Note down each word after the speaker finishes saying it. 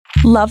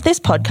Love this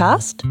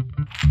podcast?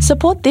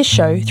 Support this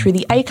show through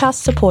the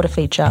Acast supporter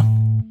feature.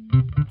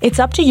 It's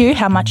up to you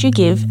how much you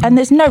give, and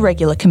there's no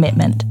regular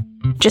commitment.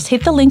 Just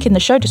hit the link in the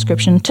show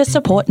description to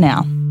support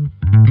now.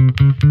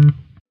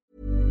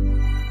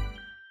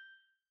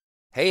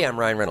 Hey, I'm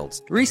Ryan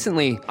Reynolds.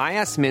 Recently, I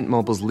asked Mint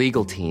Mobile's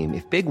legal team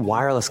if big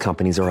wireless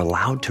companies are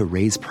allowed to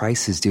raise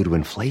prices due to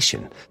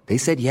inflation. They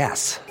said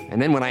yes.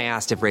 And then when I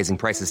asked if raising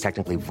prices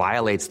technically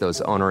violates those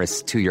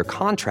onerous two-year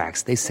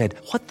contracts, they said,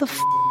 "What the f***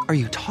 are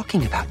you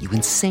talking about, you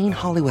insane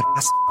Hollywood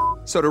ass?"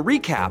 So to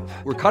recap,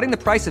 we're cutting the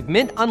price of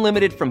Mint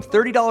Unlimited from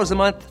 $30 a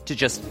month to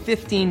just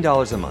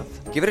 $15 a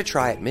month. Give it a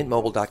try at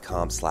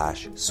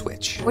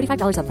mintmobile.com/switch.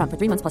 $45 up front for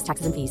 3 months plus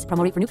taxes and fees.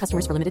 Promo rate for new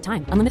customers for limited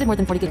time. Unlimited more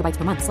than 40 gigabytes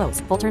per month. Slows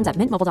full terms at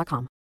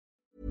mintmobile.com.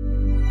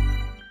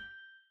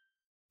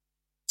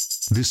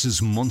 This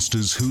is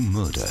Monsters Who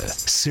Murder,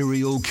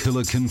 Serial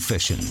Killer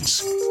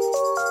Confessions.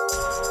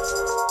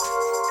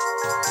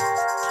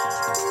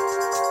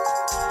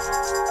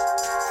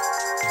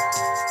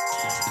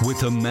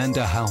 With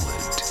Amanda Howard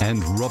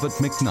and Robert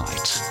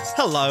McKnight.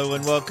 Hello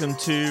and welcome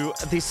to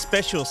this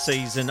special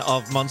season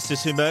of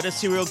Monsters Who Murder,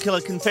 Serial Killer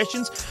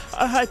Confessions.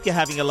 I hope you're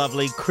having a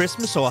lovely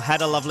Christmas or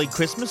had a lovely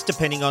Christmas,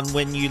 depending on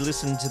when you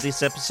listen to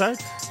this episode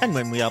and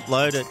when we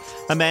upload it.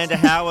 Amanda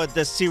Howard,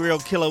 the Serial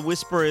Killer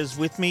Whisperer, is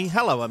with me.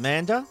 Hello,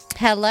 Amanda.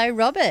 Hello,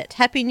 Robert.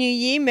 Happy New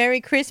Year,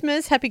 Merry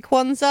Christmas, Happy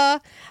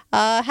Kwanzaa,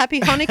 Happy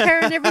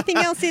Hanukkah and everything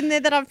else in there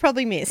that I've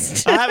probably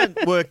missed. I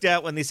haven't worked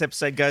out when this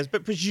episode goes,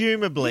 but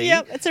presumably...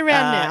 Yep, it's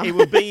around now. It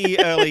will be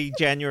early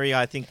January,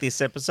 I think,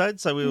 this episode,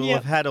 so we will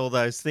have had all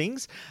those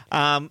things.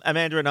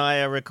 Amanda and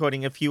I are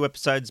recording a few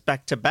episodes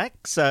back to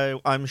back,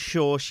 so I'm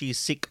sure she's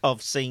sick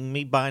of seeing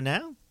me by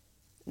now.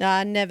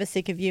 Never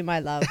sick of you, my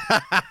love.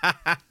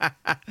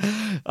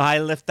 I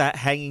left that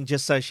hanging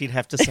just so she'd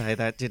have to say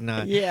that, didn't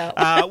I?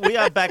 Yeah. We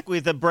are back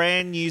with a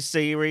brand new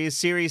series,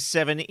 Series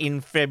 7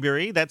 in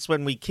February. That's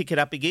when we kick it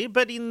up again.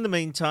 But in the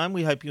meantime,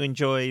 we hope you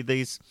enjoy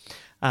these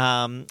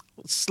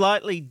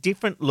slightly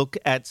different look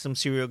at some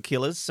serial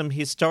killers, some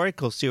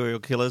historical serial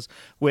killers,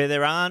 where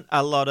there aren't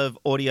a lot of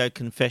audio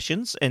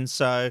confessions. And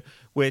so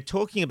we're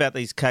talking about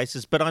these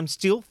cases, but I'm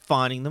still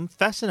finding them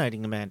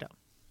fascinating, Amanda.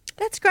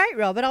 That's great,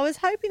 Robert. I was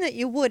hoping that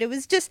you would. It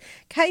was just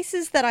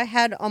cases that I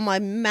had on my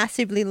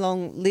massively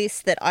long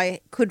list that I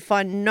could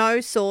find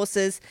no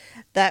sources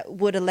that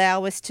would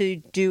allow us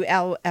to do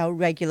our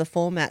regular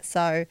format.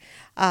 So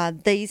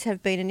these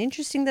have been an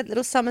interesting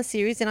little summer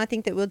series, and I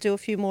think that we'll do a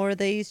few more of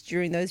these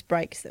during those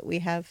breaks that we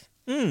have.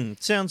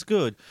 Sounds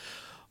good.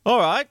 All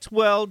right.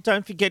 Well,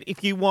 don't forget,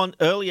 if you want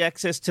early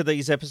access to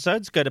these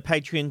episodes, go to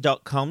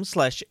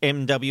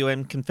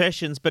patreon.com/MWM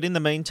Confessions. But in the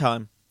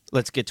meantime,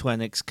 let's get to our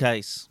next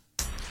case.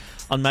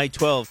 On May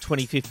 12,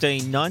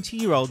 2015,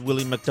 90-year-old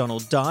William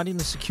McDonald died in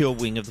the secure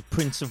wing of the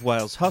Prince of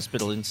Wales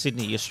Hospital in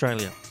Sydney,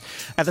 Australia.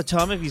 At the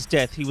time of his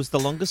death, he was the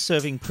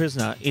longest-serving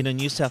prisoner in a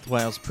New South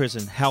Wales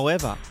prison.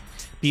 However,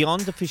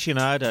 beyond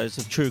aficionados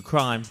of true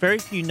crime, very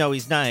few know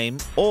his name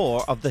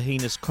or of the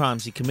heinous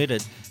crimes he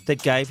committed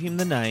that gave him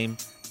the name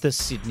the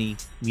Sydney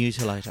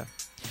Mutilator.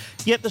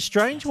 Yet the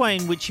strange way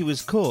in which he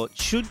was caught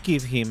should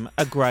give him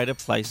a greater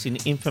place in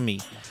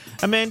infamy.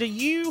 Amanda,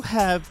 you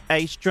have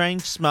a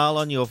strange smile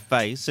on your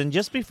face, and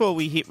just before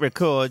we hit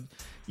record,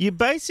 you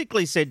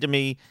basically said to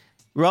me,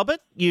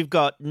 "Robert, you've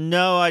got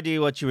no idea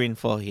what you're in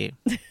for here."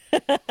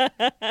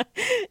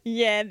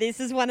 Yeah, this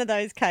is one of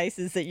those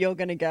cases that you're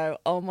going to go,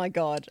 oh my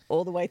God,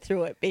 all the way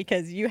through it,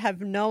 because you have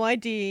no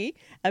idea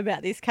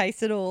about this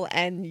case at all,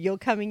 and you're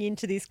coming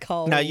into this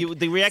cold. No,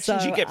 the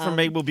reactions you get from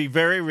me will be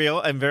very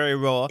real and very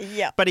raw.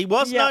 Yep. But he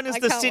was known as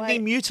the Sydney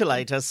wait.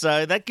 Mutilator,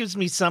 so that gives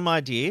me some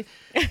idea.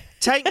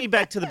 Take me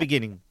back to the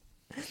beginning.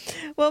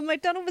 Well,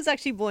 McDonald was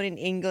actually born in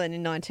England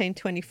in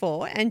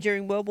 1924, and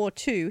during World War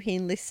II, he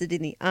enlisted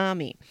in the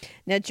army.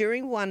 Now,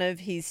 during one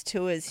of his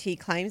tours, he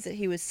claims that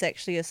he was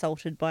sexually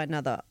assaulted by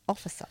another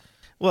officer.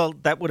 Well,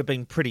 that would have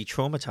been pretty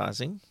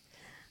traumatising.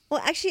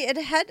 Well, actually, it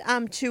had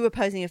two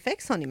opposing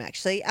effects on him,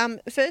 actually.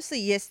 Firstly,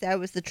 yes, there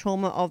was the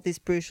trauma of this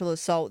brutal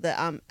assault that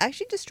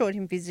actually destroyed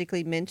him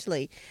physically,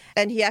 mentally.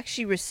 And he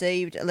actually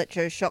received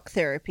electroshock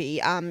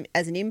therapy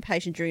as an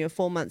inpatient during a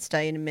 4-month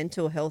stay in a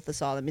mental health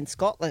asylum in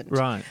Scotland.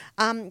 Right.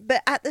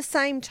 But at the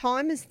same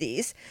time as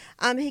this,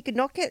 he could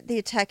not get the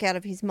attack out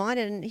of his mind,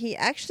 and he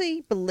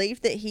actually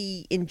believed that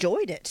he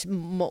enjoyed it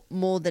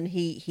more than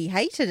he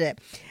hated it.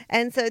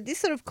 And so this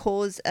sort of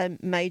caused a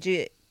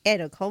major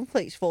inner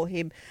conflict for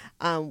him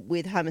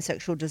with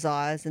homosexual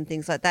desires and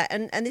things like that.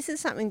 And this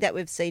is something that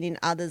we've seen in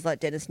others like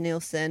Dennis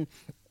Nielsen,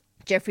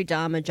 Jeffrey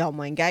Dahmer, John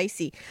Wayne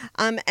Gacy.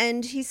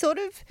 And he sort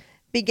of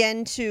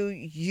began to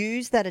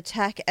use that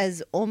attack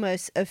as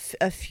almost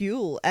a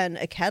fuel and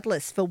a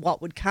catalyst for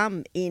what would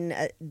come in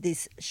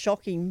this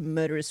shocking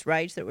murderous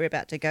rage that we're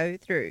about to go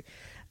through.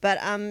 But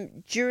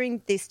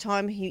during this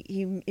time,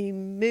 he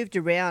moved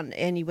around,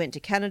 and he went to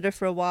Canada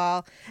for a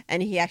while,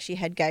 and he actually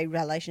had gay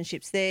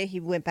relationships there. He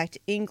went back to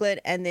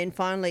England, and then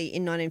finally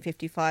in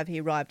 1955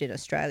 he arrived in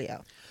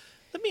Australia.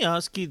 Let me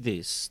ask you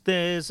this.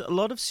 There's a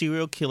lot of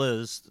serial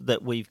killers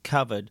that we've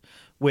covered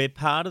where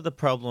part of the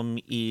problem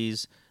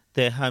is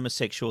their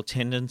homosexual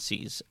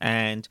tendencies.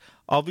 And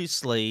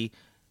obviously,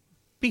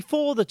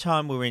 before the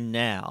time we're in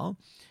now,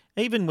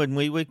 even when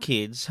we were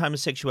kids,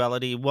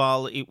 homosexuality,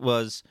 while it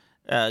was,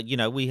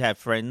 we have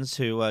friends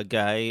who are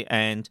gay,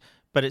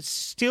 but it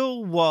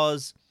still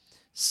was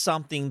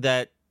something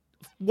that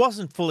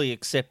wasn't fully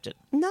accepted.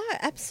 No,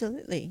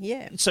 absolutely,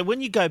 yeah. So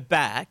when you go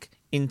back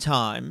in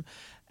time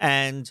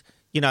and,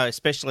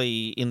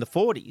 especially in the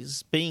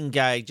 40s, being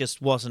gay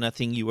just wasn't a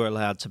thing you were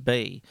allowed to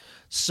be.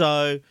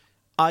 So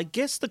I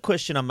guess the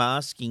question I'm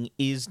asking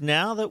is,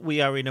 now that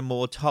we are in a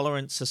more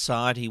tolerant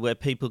society where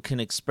people can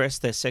express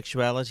their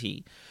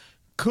sexuality,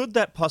 could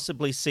that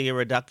possibly see a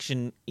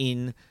reduction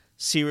in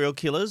serial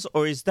killers,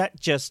 or is that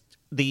just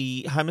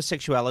the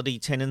homosexuality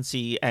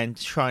tendency and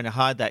trying to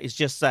hide that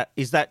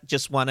is that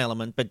just one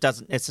element but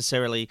doesn't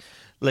necessarily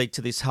lead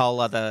to this whole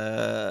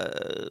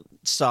other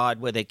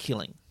side where they're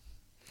killing?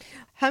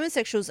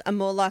 Homosexuals are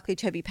more likely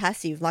to be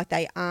passive, like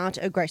they aren't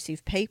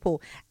aggressive people,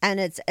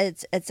 and it's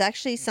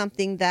actually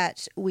something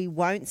that we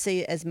won't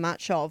see as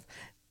much of,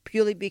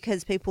 purely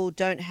because people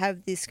don't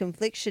have this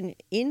confliction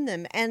in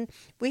them. And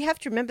we have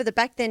to remember that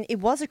back then it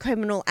was a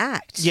criminal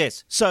act.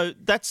 Yes, so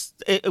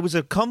it was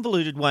a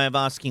convoluted way of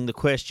asking the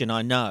question,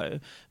 I know,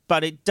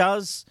 but it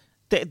does.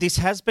 This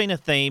has been a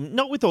theme,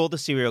 not with all the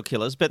serial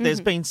killers, but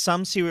there's been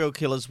some serial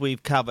killers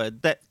we've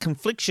covered that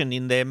confliction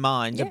in their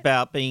mind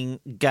about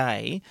being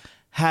gay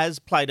has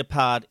played a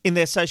part in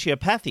their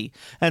sociopathy.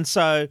 And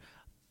so,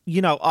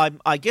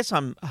 I guess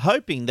I'm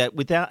hoping that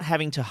without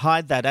having to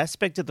hide that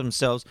aspect of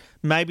themselves,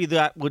 maybe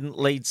that wouldn't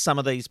lead some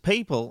of these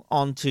people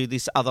onto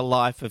this other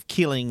life of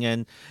killing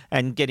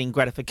and getting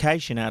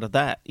gratification out of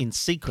that in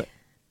secret.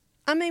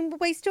 I mean,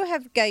 we still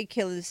have gay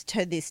killers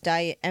to this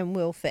day and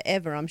will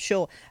forever, I'm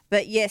sure.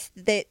 But yes,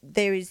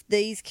 there is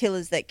these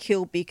killers that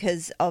kill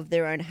because of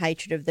their own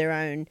hatred of their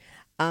own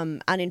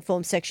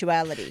uninformed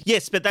sexuality.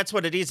 Yes, but that's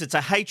what it is. It's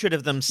a hatred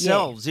of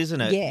themselves,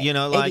 isn't it?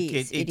 Yeah,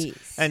 it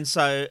is. And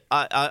so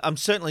I'm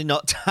certainly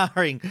not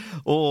tarring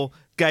all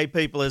gay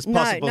people as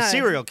possible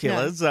serial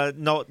killers,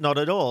 not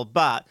at all.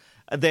 But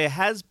there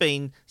has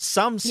been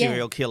some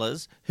serial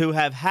killers who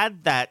have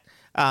had that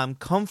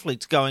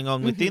conflict going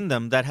on within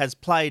them that has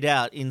played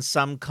out in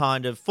some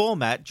kind of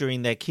format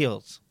during their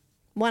kills.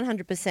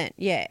 100%,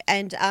 yeah.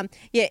 And,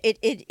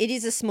 it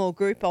is a small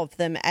group of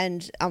them,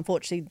 and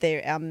unfortunately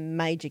they're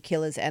major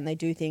killers, and they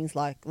do things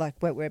like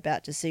what we're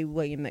about to see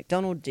William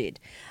McDonald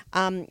did.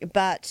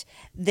 But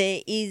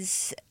there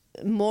is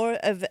more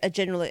of a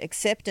general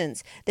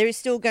acceptance. There is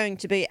still going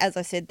to be, as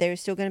I said, there is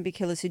still going to be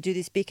killers who do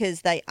this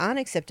because they aren't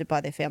accepted by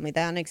their family,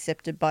 they aren't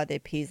accepted by their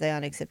peers, they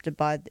aren't accepted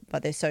by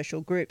their social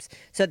groups.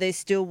 So there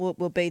still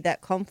will be that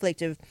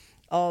conflict of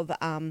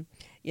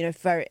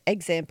for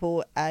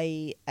example,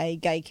 a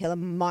gay killer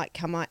might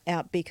come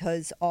out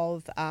because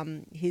of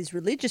his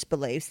religious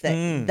beliefs.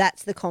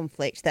 That's the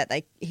conflict, that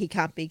he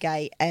can't be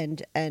gay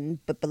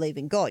but believe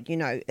in God.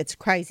 It's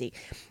crazy,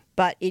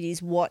 but it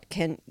is what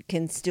can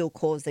still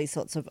cause these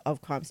sorts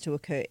of crimes to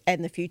occur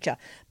in the future.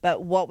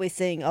 But what we're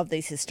seeing of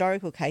these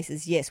historical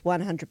cases, yes,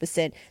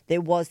 100%,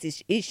 there was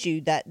this issue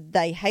that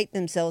they hate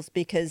themselves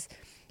because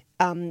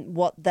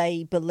what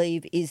they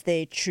believe is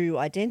their true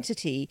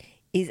identity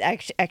is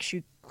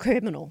actually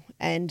criminal,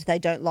 and they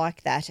don't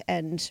like that,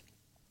 and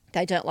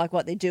they don't like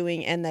what they're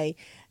doing, and they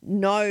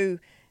know,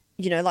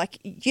 you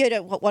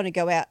don't want to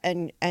go out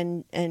and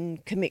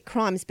commit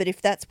crimes, but if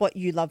that's what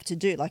you love to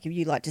do, like if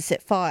you like to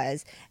set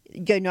fires,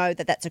 you know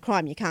that that's a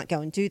crime, you can't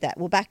go and do that.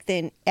 Well, back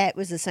then it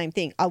was the same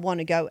thing. I want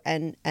to go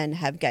and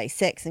have gay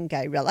sex and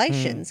gay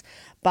relations,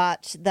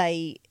 but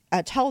they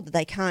are told that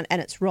they can't,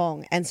 and it's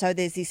wrong, and so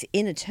there's this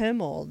inner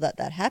turmoil that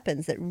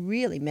happens that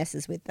really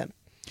messes with them.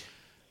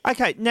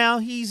 Okay, now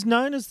he's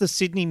known as the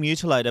Sydney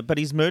Mutilator, but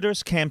his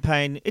murderous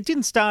campaign, it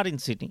didn't start in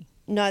Sydney.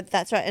 No,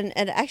 that's right. And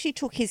it actually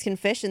took his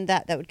confession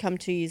that would come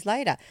 2 years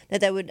later,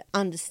 that they would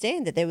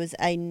understand that there was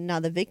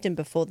another victim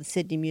before the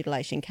Sydney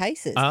mutilation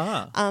cases.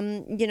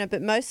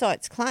 But most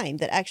sites claim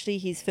that actually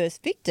his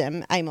first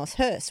victim, Amos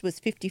Hurst, was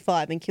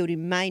 55 and killed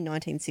in May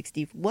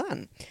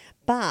 1961.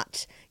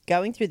 But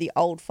going through the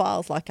old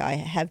files like I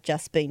have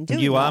just been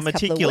doing, you the are last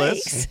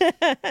meticulous.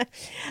 Couple of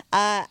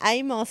weeks,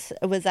 Amos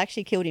was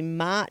actually killed in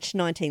March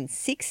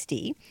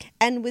 1960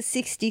 and was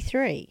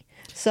 63.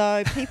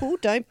 So people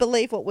don't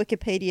believe what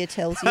Wikipedia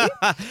tells you.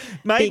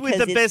 Made with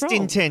the best wrong.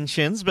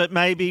 intentions, but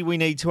maybe we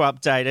need to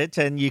update it,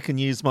 and you can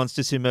use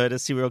Monsters Who Murder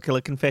Serial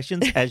Killer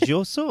Confessions as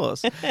your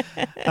source.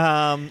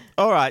 All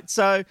right,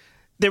 so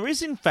there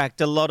is in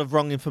fact a lot of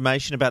wrong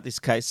information about this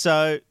case.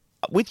 So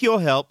with your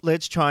help,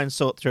 let's try and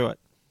sort through it.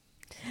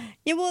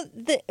 Yeah, well,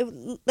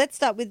 let's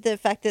start with the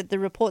fact that the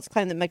reports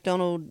claim that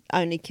McDonald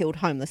only killed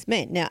homeless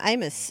men. Now,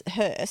 Amos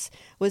Hurst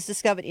was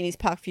discovered in his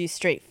Parkview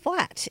Street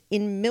flat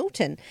in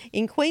Milton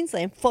in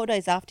Queensland 4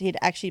 days after he'd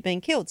actually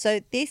been killed. So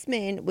this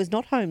man was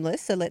not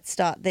homeless, so let's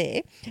start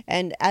there.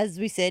 And as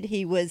we said,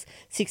 he was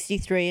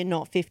 63 and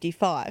not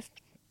 55.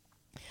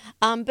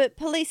 But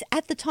police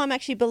at the time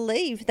actually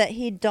believed that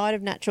he had died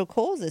of natural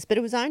causes. But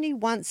it was only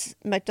once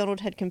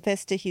MacDonald had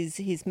confessed to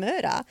his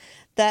murder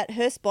that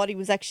Hurst's body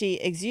was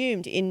actually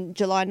exhumed in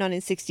July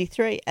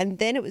 1963. And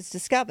then it was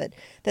discovered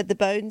that the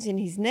bones in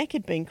his neck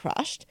had been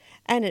crushed,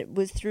 and it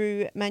was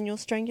through manual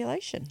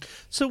strangulation.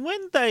 So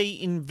when they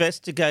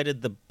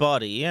investigated the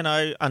body, and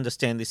I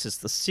understand this is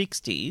the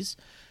 60s,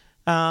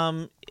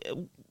 and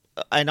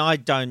I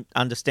don't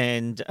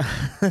understand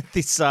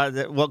this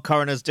what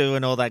coroners do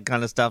and all that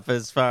kind of stuff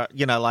as far,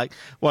 like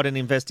what an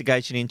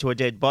investigation into a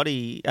dead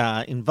body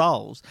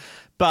involves.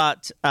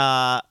 But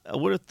I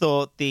would have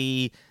thought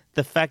the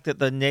fact that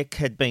the neck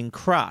had been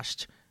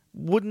crushed,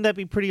 wouldn't that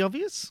be pretty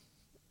obvious?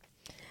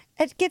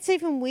 It gets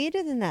even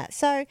weirder than that.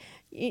 So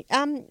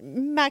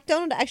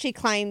MacDonald actually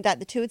claimed that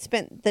the two had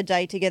spent the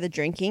day together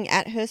drinking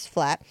at Hurst's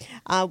flat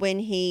when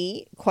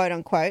he, quote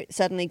unquote,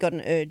 suddenly got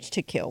an urge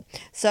to kill.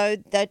 So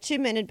the two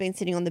men had been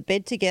sitting on the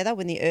bed together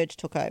when the urge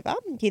took over.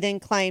 He then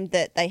claimed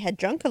that they had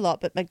drunk a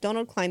lot, but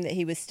MacDonald claimed that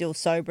he was still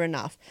sober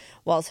enough,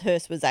 whilst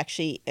Hurst was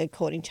actually,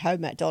 according to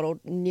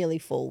MacDonald, nearly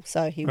full.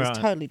 So he was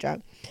totally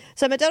drunk.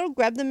 So MacDonald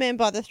grabbed the man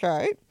by the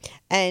throat,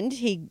 and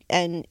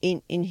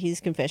in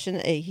his confession,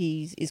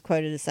 he is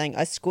quoted as saying,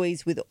 "I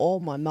squeezed with all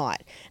my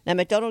might." Now,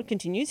 MacDonald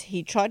continues,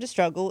 "He tried to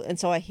struggle, and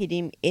so I hit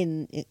him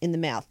in the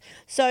mouth."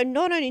 So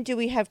not only do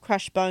we have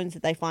crushed bones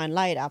that they find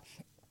later,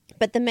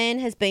 but the man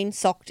has been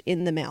socked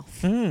in the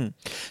mouth.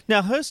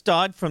 Now, Hurst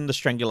died from the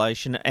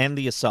strangulation and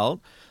the assault.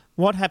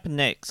 What happened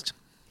next?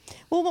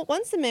 Well,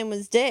 once the man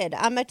was dead,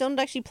 MacDonald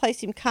actually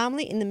placed him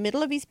calmly in the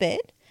middle of his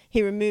bed.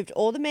 He removed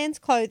all the man's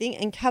clothing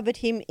and covered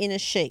him in a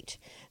sheet.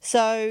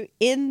 So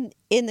in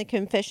the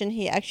confession,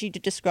 he actually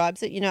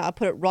describes it. I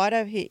put it right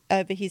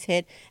over his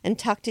head and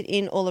tucked it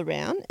in all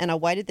around. And I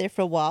waited there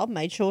for a while,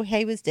 made sure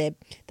he was dead.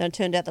 Then I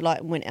turned out the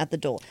light and went out the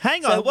door.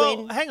 Hang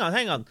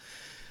on.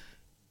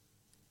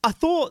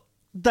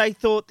 They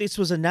thought this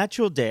was a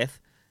natural death,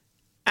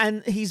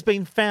 and he's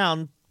been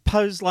found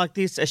posed like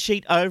this, a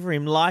sheet over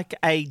him like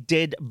a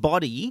dead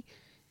body.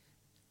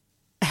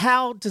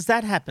 How does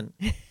that happen?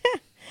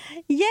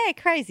 Yeah,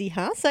 crazy,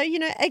 huh? So,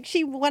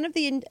 actually one of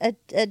the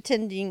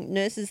attending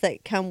nurses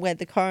that come with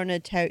the coroner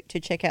to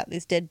check out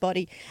this dead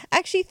body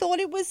actually thought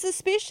it was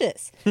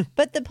suspicious.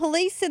 But the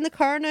police and the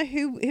coroner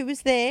who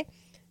was there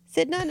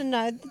said,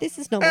 no, this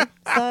is normal.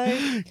 So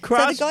the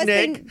guy's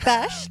been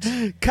bashed,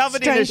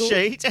 covered strangled. in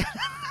a sheet.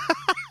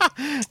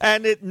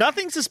 And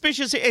nothing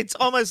suspicious. It's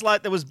almost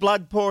like there was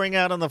blood pouring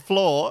out on the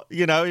floor,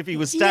 if he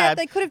was stabbed. Yeah,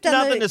 they could have done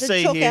Nothing the to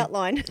see chalk here.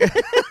 outline.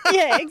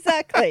 Yeah,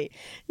 exactly.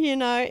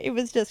 It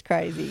was just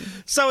crazy.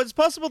 So it's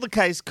possible the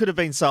case could have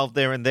been solved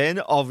there and then,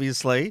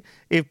 obviously,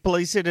 if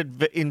police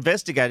had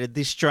investigated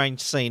this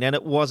strange scene, and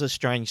it was a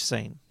strange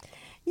scene.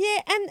 Yeah,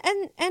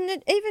 and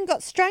it even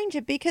got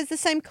stranger because the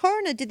same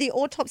coroner did the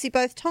autopsy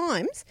both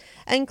times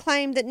and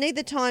claimed that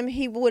neither time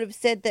he would have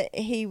said that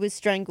he was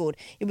strangled.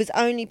 It was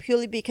only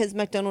purely because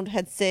MacDonald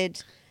had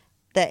said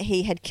that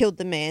he had killed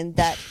the man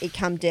that it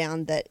come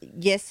down that,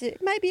 yes,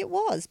 maybe it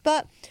was.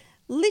 But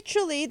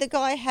literally the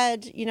guy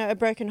had, a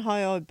broken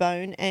hyoid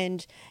bone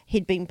and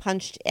he'd been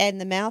punched in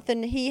the mouth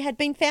and he had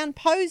been found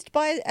posed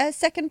by a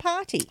second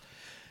party.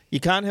 You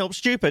can't help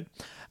stupid.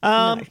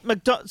 No.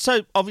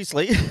 So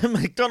obviously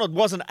MacDonald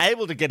wasn't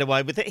able to get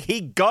away with it.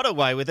 He got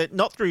away with it,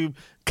 not through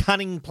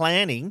cunning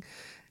planning,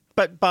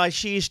 but by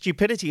sheer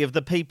stupidity of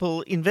the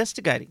people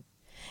investigating.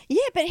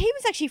 Yeah, but he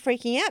was actually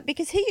freaking out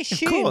because he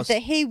assumed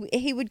that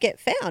he would get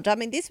found. I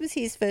mean, this was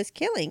his first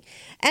killing,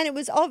 and it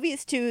was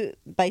obvious to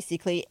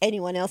basically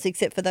anyone else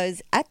except for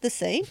those at the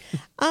scene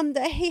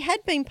that he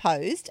had been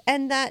posed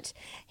and that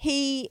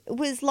he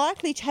was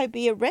likely to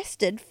be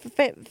arrested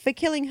for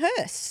killing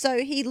Hurst.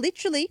 So he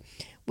literally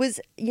was,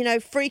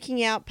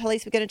 freaking out.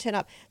 Police were going to turn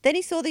up. Then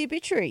he saw the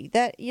obituary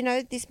that,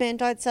 this man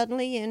died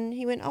suddenly and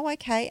he went, oh,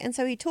 okay. And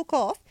so he took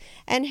off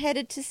and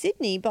headed to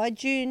Sydney by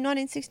June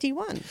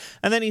 1961.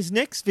 And then his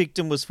next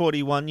victim was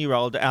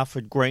 41-year-old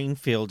Alfred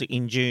Greenfield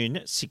in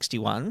June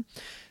 61.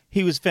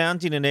 He was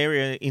found in an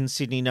area in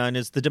Sydney known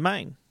as the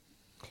Domain.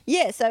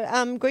 Yeah,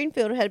 so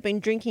Greenfield had been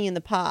drinking in the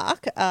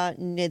park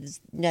near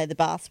the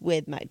baths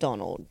with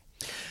MacDonald.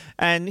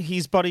 And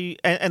his body,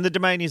 and the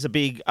Domain is a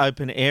big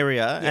open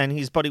area, and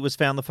his body was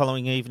found the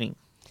following evening.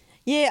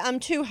 Yeah,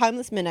 two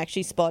homeless men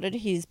actually spotted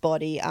his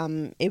body.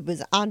 It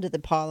was under the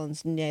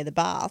pylons near the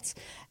baths,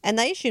 and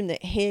they assumed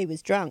that he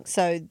was drunk.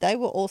 So they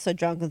were also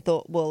drunk and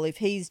thought, well, if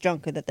he's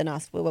drunker than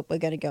us, we're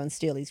going to go and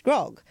steal his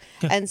grog.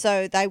 And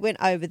so they went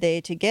over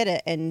there to get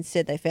it, and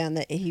instead they found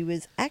that he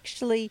was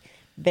actually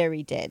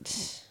very dead.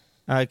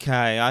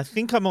 Okay, I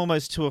think I'm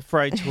almost too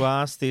afraid to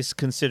ask this,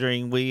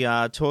 considering we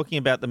are talking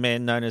about the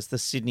man known as the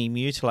Sydney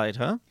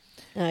Mutilator.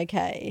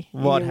 Okay.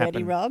 What Are you happened?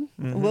 ready, Rob?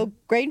 Mm-hmm. Well,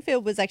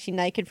 Greenfield was actually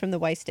naked from the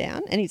waist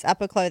down, and his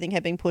upper clothing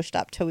had been pushed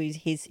up to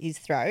his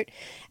throat,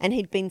 and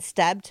he'd been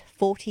stabbed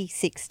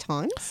 46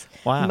 times.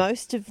 Wow.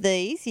 Most of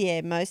these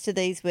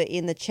were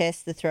in the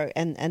chest, the throat,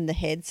 and the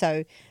head.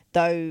 So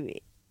though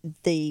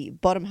the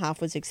bottom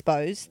half was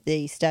exposed.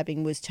 The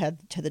stabbing was to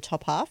the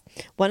top half.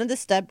 One of the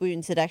stab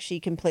wounds had actually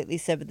completely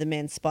severed the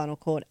man's spinal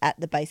cord at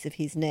the base of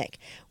his neck,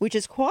 which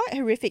is quite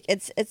horrific.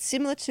 It's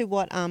similar to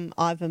what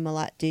Ivan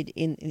Milat did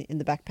in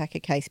the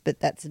backpacker case, but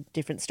that's a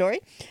different story.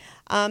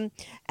 And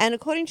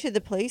according to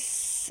the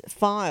police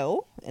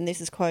file, and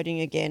this is quoting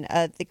again,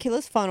 the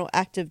killer's final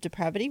act of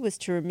depravity was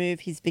to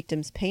remove his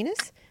victim's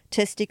penis,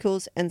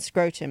 testicles and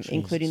scrotum,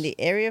 including the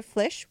area of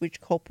flesh which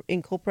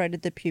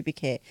incorporated the pubic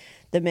hair.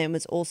 The man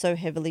was also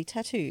heavily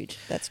tattooed.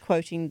 That's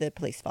quoting the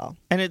police file.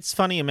 And it's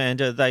funny,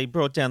 Amanda, they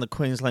brought down the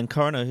Queensland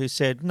coroner who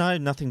said, no,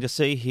 nothing to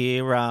see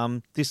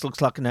here. This looks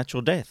like a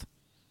natural death.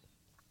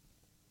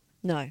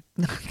 No.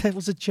 That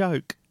was a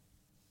joke.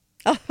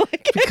 Oh,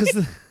 okay.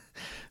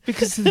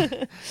 Because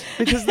the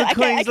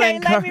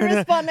Queensland let coroner... me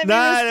respond.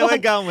 No, we're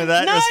going with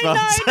that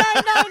response.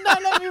 No,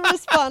 let me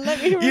respond.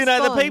 You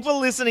know, the people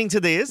listening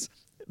to this,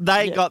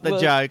 they got the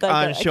joke,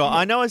 I'm sure.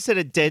 I know I said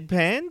a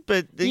deadpan,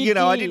 but,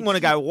 I didn't want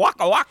to go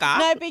waka waka.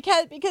 No,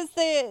 because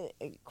the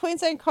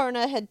Queensland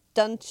coroner had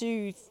done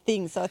two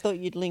things, so I thought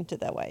you'd linked it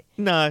that way.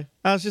 No,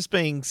 I was just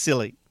being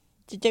silly.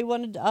 Did you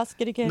want to ask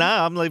it again? No,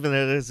 I'm leaving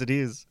it as it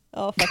is.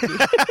 Oh, fuck you.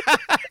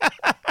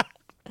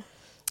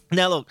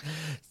 Now, look,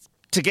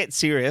 to get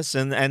serious,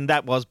 and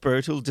that was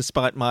brutal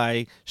despite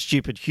my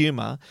stupid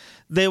humour,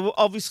 there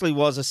obviously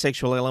was a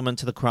sexual element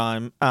to the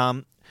crime.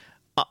 I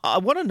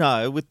want to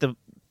know,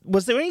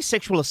 was there any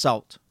sexual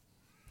assault?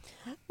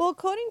 Well,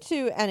 according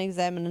to an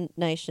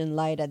examination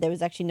later, there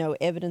was actually no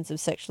evidence of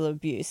sexual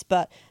abuse.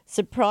 But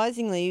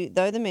surprisingly,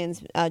 though the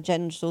man's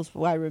genitals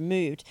were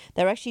removed,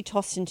 they were actually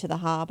tossed into the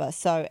harbour.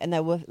 And they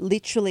were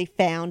literally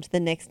found the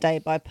next day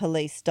by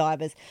police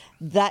divers.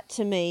 That,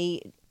 to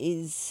me,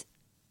 is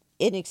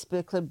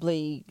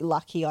inexplicably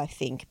lucky, I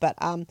think. But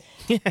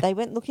they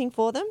went looking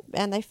for them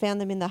and they found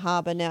them in the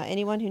harbour. Now,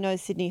 anyone who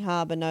knows Sydney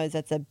Harbour knows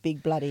that's a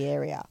big bloody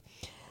area.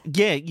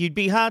 Yeah, you'd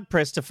be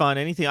hard-pressed to find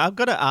anything. I've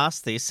got to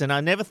ask this, and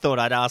I never thought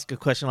I'd ask a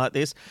question like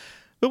this,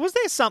 but was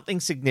there something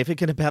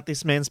significant about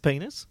this man's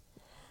penis?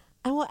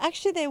 Well,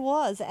 actually there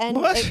was, and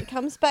What? It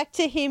comes back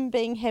to him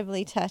being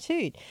heavily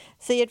tattooed.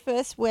 See, at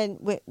first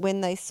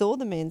when they saw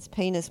the man's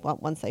penis,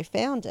 once they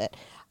found it,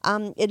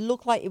 it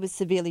looked like it was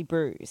severely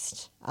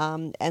bruised,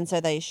 and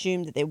so they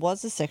assumed that there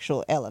was a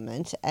sexual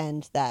element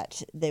and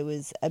that there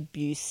was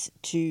abuse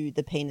to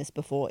the penis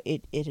before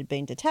it had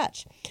been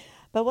detached.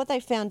 But what they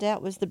found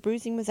out was the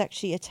bruising was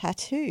actually a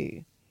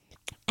tattoo.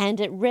 And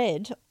it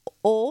read,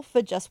 "All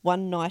for just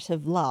one night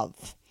of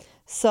love."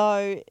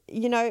 So,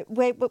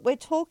 we're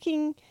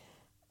talking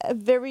a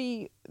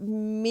very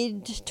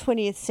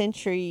mid-20th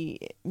century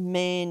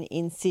man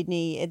in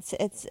Sydney.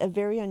 It's a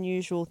very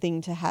unusual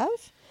thing to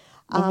have.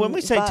 When we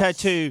say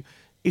tattoo,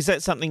 is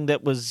that something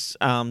that was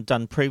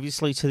done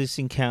previously to this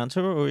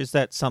encounter, or is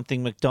that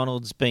something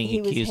McDonald's being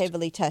accused? He was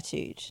heavily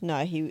tattooed.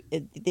 No,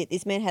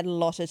 this man had a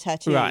lot of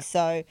tattoos. Right.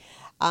 So,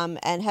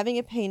 and having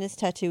a penis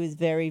tattoo is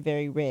very,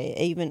 very rare.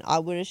 Even I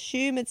would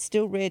assume it's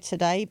still rare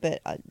today,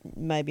 but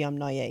maybe I'm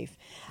naive.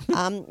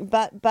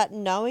 But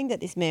knowing that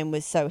this man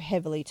was so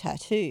heavily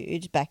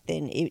tattooed back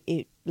then,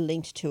 it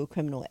linked to a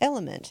criminal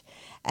element.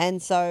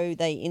 And so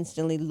they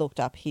instantly looked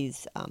up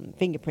his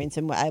fingerprints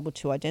and were able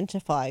to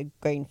identify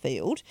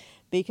Greenfield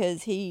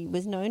because he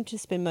was known to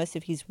spend most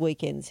of his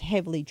weekends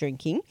heavily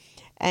drinking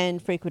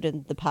and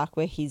frequented the park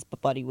where his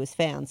body was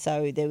found.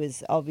 So there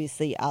was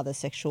obviously other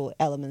sexual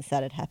elements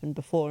that had happened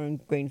before,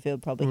 and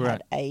Greenfield probably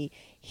had a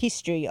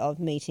history of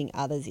meeting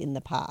others in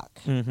the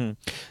park. Mm-hmm.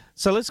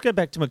 So let's go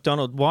back to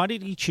McDonald. Why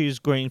did he choose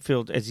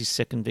Greenfield as his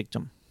second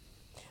victim?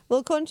 Well,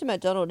 according to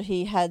McDonald,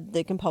 he had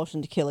the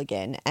compulsion to kill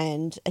again,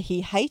 and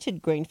he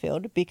hated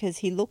Greenfield because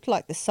he looked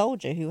like the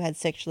soldier who had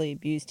sexually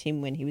abused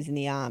him when he was in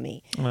the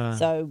army.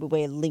 So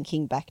we're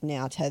linking back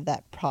now to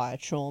that prior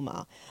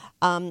trauma.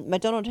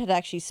 McDonald had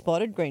actually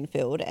spotted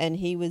Greenfield, and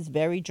he was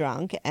very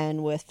drunk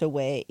and worse for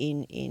wear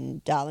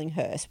in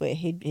Darlinghurst, where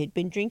he'd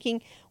been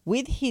drinking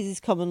with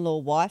his common-law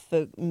wife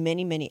for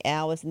many, many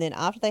hours. And then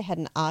after they had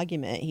an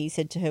argument, he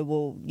said to her,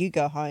 "Well, you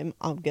go home,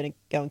 I'm going to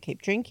go and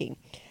keep drinking."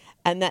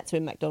 And that's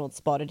when McDonald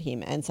spotted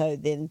him. And so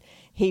then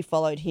he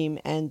followed him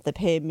and the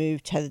pair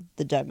moved to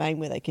the domain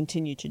where they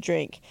continued to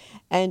drink.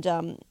 And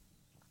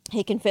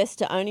he confessed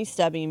to only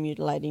stabbing and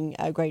mutilating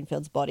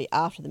Greenfield's body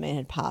after the man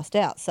had passed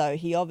out. So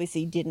he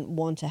obviously didn't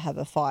want to have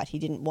a fight. He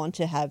didn't want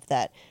to have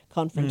that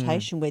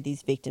confrontation with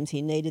his victims.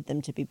 He needed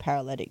them to be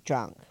paralytic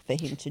drunk for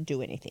him to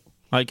do anything.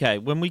 Okay,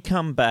 when we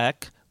come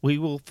back, we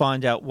will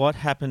find out what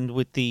happened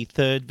with the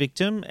third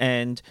victim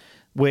and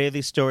where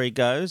this story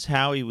goes,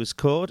 how he was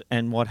caught,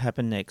 and what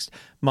happened next.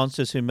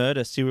 Monsters Who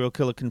Murder, Serial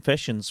Killer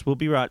Confessions. We'll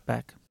be right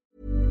back.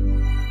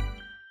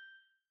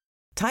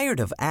 Tired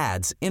of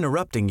ads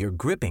interrupting your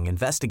gripping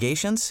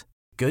investigations?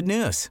 Good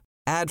news.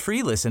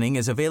 Ad-free listening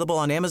is available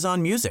on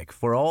Amazon Music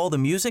for all the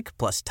music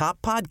plus top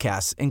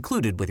podcasts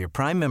included with your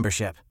Prime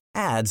membership.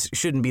 Ads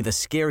shouldn't be the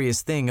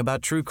scariest thing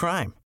about true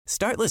crime.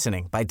 Start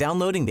listening by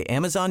downloading the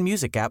Amazon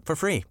Music app for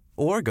free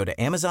Or go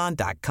to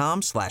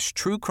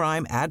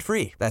amazon.com/truecrime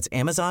ad-free. That's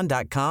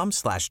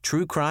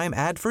amazon.com/truecrime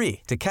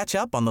ad-free to catch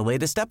up on the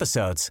latest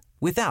episodes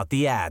without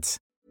the ads.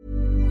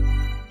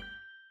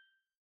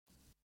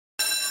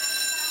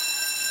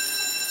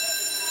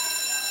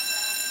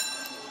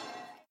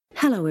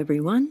 Hello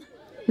everyone.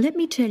 Let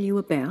me tell you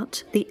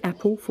about the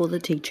Apple for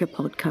the Teacher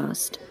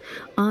podcast.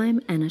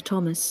 I'm Anna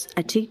Thomas,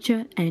 a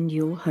teacher and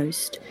your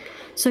host.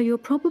 So you're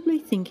probably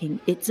thinking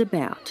it's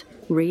about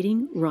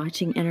reading,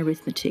 writing and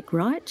arithmetic,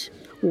 right?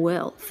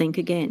 Well, think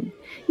again.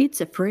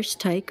 It's a fresh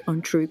take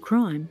on true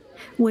crime,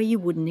 where you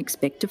wouldn't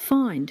expect to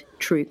find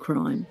true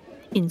crime.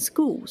 In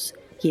schools.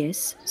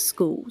 Yes,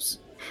 schools.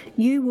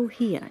 You will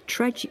hear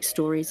tragic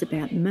stories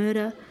about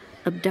murder,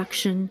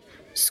 abduction,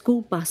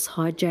 school bus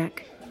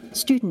hijack,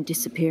 student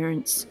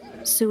disappearance,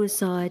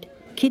 suicide,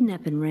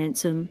 kidnap and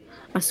ransom,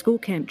 a school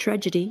camp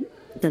tragedy,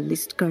 the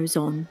list goes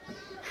on.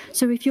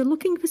 So if you're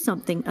looking for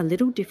something a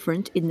little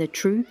different in the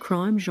true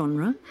crime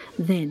genre,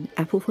 then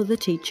Apple for the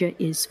Teacher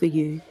is for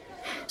you.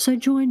 So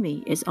join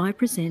me as I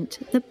present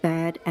the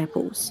bad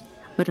apples.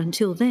 But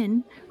until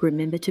then,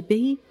 remember to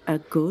be a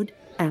good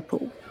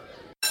apple.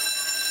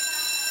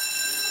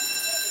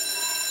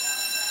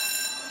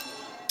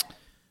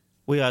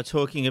 We are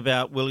talking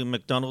about William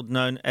McDonald,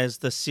 known as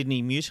the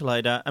Sydney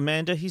Mutilator.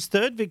 Amanda, his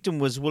third victim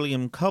was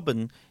William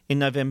Cobbin in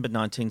November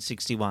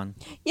 1961.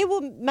 Yeah,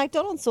 well,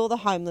 McDonald saw the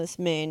homeless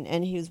man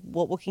and he was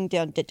walking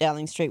down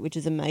Dowling Street, which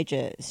is a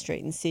major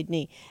street in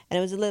Sydney, and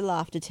it was a little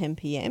after 10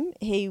 p.m.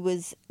 He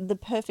was the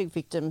perfect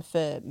victim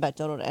for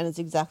McDonald, and it's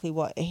exactly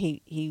what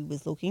he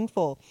was looking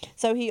for.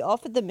 So he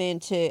offered the man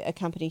to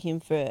accompany him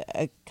for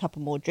a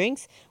couple more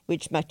drinks,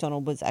 which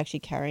McDonald was actually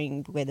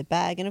carrying with a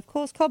bag, and of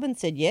course Cobbin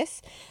said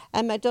yes,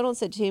 and McDonald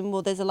said to him,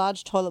 well, there's a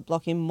large toilet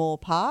block in Moore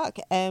Park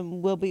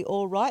and we'll be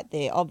all right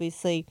there.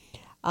 Obviously,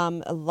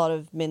 a lot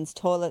of men's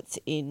toilets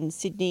in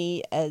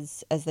Sydney,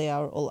 as they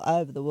are all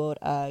over the world,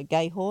 are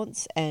gay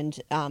haunts,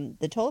 and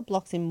the toilet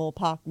blocks in Moore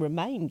Park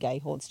remain gay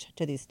haunts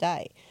to this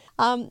day.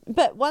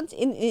 But once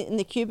in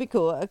the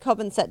cubicle,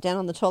 Cobbin sat down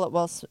on the toilet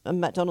whilst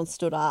McDonald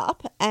stood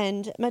up,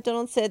 and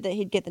McDonald said that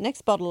he'd get the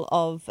next bottle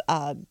of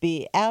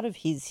beer out of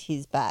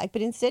his bag,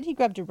 but instead he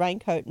grabbed a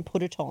raincoat and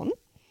put it on.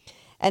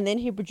 And then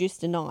he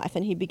produced a knife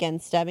and he began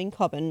stabbing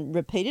Cobbin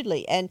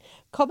repeatedly. And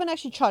Cobbin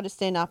actually tried to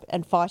stand up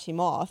and fight him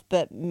off,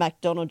 but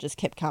McDonald just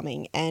kept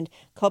coming and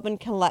Cobbin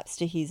collapsed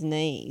to his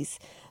knees.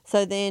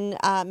 So then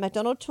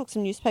McDonald took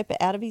some newspaper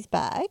out of his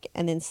bag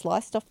and then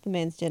sliced off the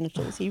man's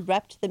genitals. He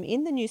wrapped them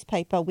in the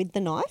newspaper with the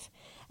knife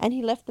and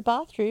he left the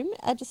bathroom,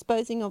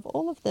 disposing of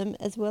all of them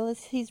as well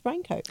as his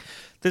raincoat.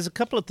 There's a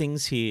couple of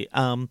things here.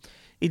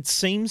 It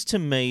seems to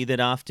me that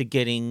after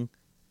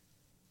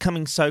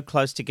coming so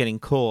close to getting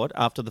caught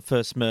after the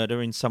first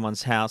murder in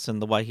someone's house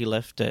and the way he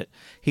left it,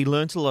 he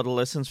learnt a lot of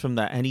lessons from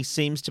that, and he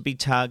seems to be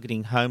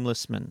targeting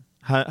homeless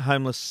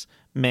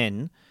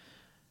men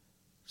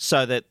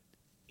so that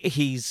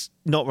he's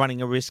not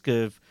running a risk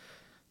of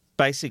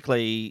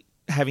basically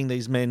having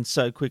these men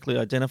so quickly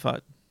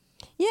identified.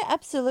 Yeah,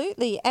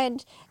 absolutely.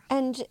 And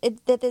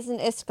that there's an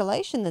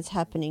escalation that's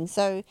happening.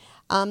 So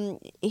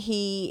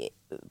he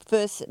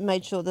first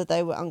made sure that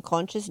they were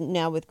unconscious.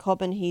 Now with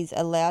Cobbin, he's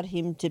allowed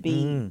him to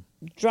be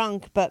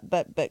drunk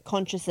but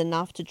conscious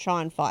enough to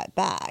try and fight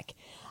back.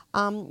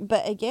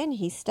 But again,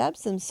 he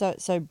stabs them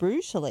so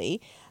brutally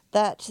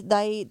that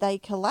they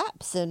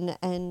collapse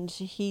and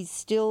he's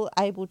still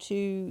able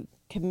to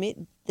commit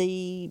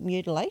the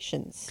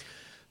mutilations.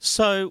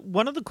 So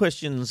one of the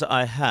questions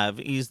I have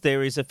is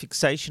there is a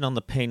fixation on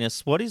the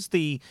penis. What does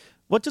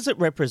it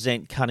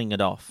represent, cutting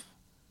it off?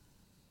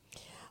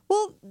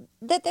 Well,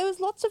 there was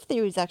lots of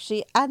theories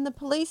actually, and the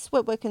police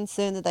were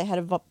concerned that they had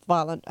a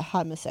violent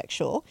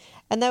homosexual,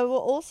 and they were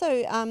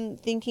also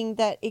thinking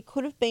that it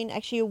could have been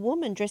actually a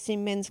woman dressed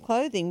in men's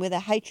clothing with a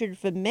hatred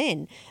for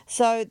men.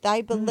 So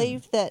they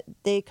believed that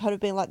there could have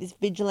been like this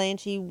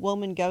vigilante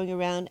woman going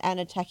around and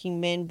attacking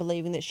men,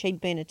 believing that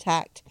she'd been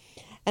attacked,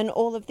 and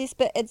all of this.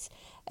 But it's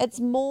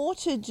more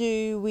to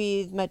do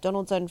with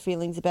McDonald's own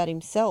feelings about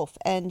himself,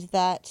 and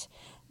that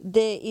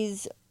there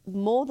is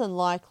more than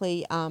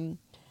likely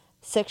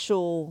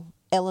sexual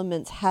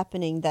elements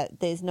happening, that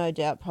there's no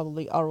doubt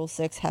probably oral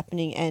sex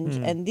happening,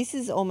 and this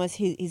is almost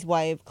his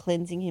way of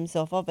cleansing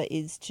himself of it,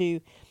 is to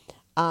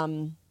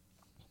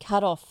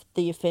cut off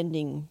the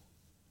offending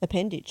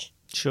appendage.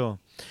 Sure.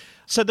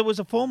 So there was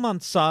a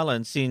 4-month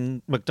silence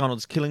in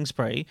McDonald's killing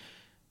spree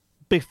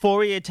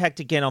before he attacked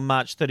again on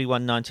March 31,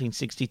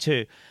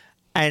 1962.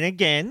 And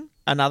again,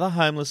 another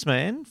homeless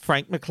man,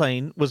 Frank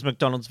McLean, was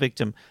McDonald's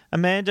victim.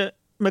 Amanda,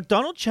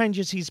 McDonald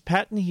changes his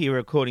pattern here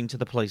according to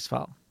the police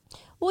file.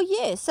 Well,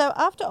 yeah. So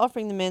after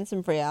offering the man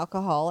some free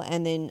alcohol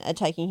and then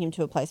taking him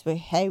to a place where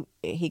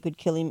he could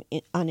kill him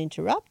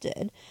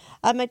uninterrupted,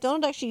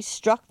 McDonald actually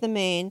struck the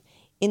man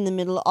in the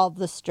middle of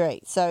the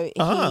street. So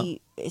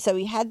he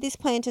had this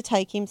plan to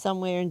take him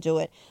somewhere and do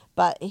it,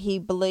 but he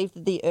believed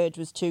that the urge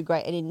was too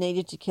great and he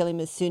needed to kill him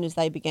as soon as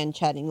they began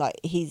chatting. Like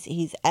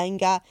his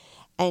anger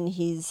and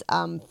his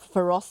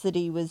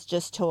ferocity was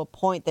just to a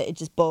point that it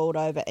just boiled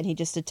over, and he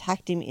just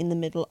attacked him in the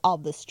middle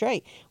of the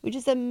street, which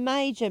is a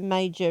major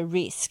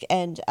risk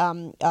and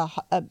a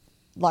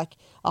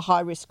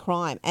high-risk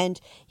crime.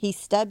 And he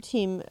stabbed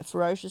him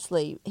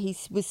ferociously. He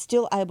was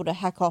still able to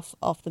hack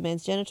off the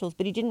man's genitals,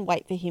 but he didn't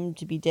wait for him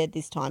to be dead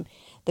this time.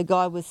 The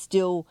guy was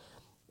still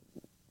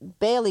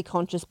barely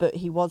conscious, but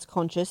he was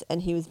conscious,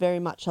 and he was very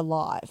much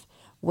alive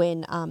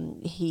when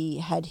he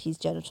had his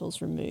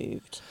genitals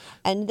removed.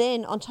 And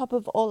then, on top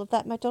of all of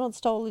that, McDonald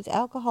stole his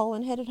alcohol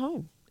and headed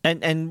home.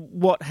 And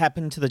what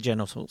happened to the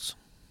genitals?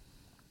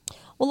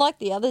 Well, like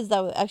the others, they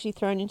were actually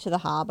thrown into the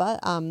harbour.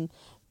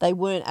 They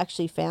weren't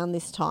actually found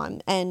this time.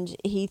 And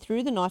he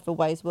threw the knife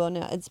away as well.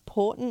 Now, it's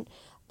important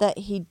that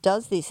he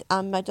does this.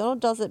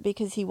 McDonald does it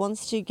because he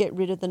wants to get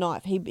rid of the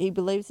knife. He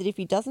believes that if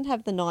he doesn't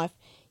have the knife,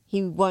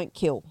 he won't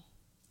kill.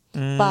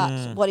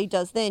 But what he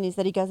does then is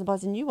that he goes and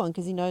buys a new one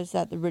because he knows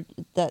that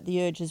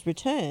the urge has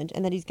returned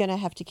and that he's going to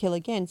have to kill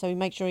again. So he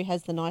makes sure he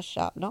has the nice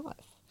sharp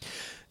knife.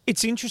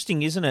 It's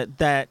interesting, isn't it,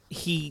 that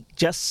he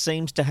just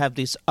seems to have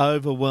this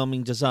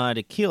overwhelming desire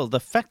to kill. The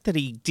fact that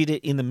he did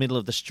it in the middle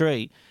of the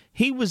street,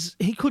 he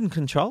couldn't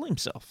control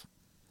himself.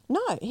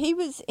 No, he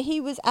was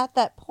at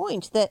that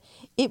point that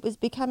it was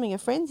becoming a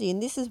frenzy,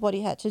 and this is what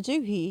he had to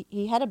do.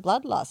 He had a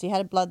bloodlust, he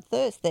had a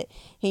bloodthirst that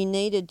he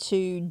needed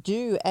to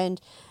do, and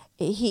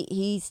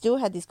he still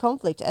had this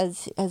conflict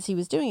as he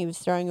was doing. He was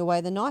throwing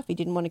away the knife. He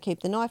didn't want to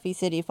keep the knife. He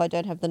said, if I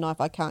don't have the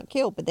knife, I can't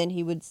kill. But then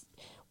he would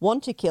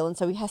want to kill, and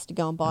so he has to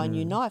go and buy a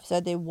new knife. So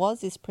there was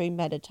this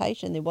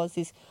premeditation. There was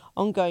this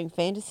ongoing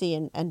fantasy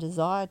and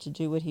desire to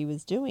do what he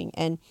was doing.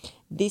 And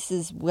this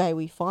is where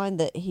we find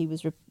that he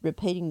was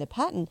repeating the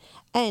pattern,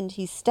 and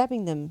he's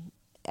stabbing them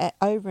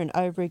over and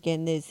over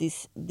again.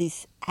 There's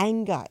this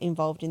anger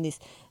involved in this.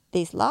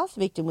 This last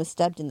victim was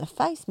stabbed in the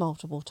face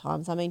multiple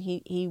times. I mean,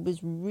 he was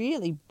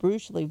really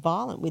brutally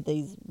violent with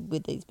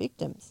these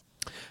victims.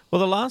 Well,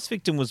 the last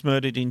victim was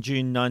murdered in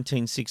June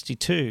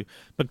 1962.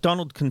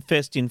 McDonald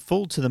confessed in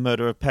full to the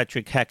murder of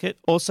Patrick Hackett,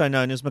 also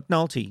known as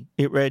McNulty.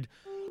 It read,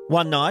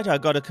 "One night I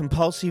got a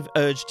compulsive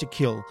urge to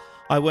kill.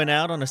 I went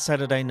out on a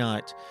Saturday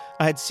night.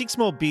 I had 6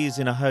 more beers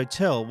in a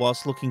hotel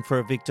whilst looking for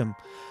a victim.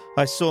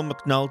 I saw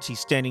McNulty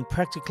standing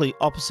practically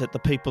opposite the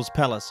People's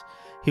Palace.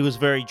 He was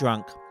very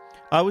drunk.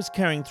 I was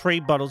carrying 3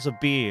 bottles of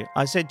beer.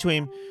 I said to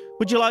him,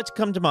 'Would you like to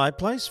come to my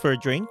place for a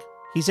drink?'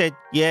 He said,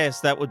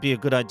 'Yes, that would be a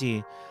good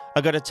idea.'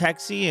 I got a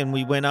taxi and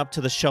we went up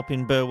to the shop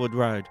in Burwood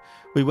Road.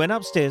 We went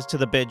upstairs to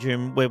the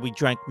bedroom where we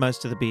drank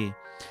most of the beer.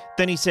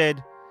 Then he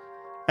said,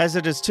 as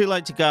it is too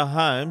late to go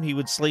home, he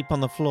would sleep on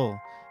the floor.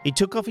 He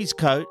took off his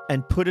coat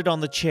and put it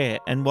on the chair,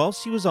 and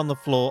whilst he was on the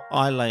floor,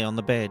 I lay on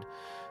the bed.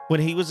 When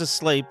he was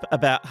asleep,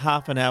 about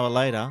half an hour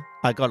later,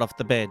 I got off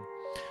the bed.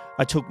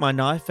 I took my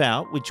knife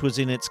out, which was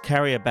in its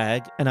carrier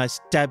bag, and I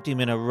stabbed him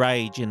in a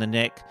rage in the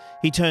neck.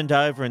 He turned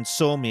over and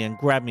saw me and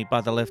grabbed me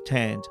by the left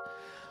hand.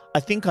 I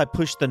think I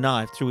pushed the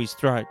knife through his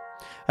throat.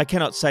 I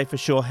cannot say for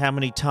sure how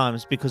many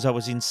times because I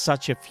was in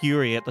such a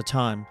fury at the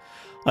time.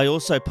 I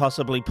also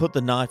possibly put the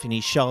knife in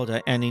his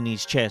shoulder and in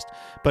his chest,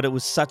 but it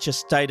was such a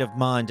state of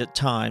mind at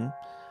time,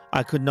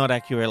 I could not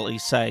accurately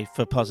say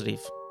for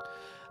positive.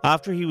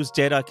 After he was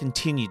dead, I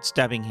continued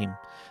stabbing him.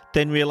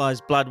 Then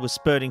realised blood was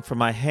spurting from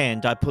my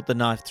hand. I put the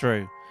knife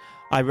through.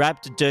 I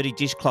wrapped a dirty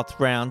dishcloth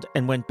round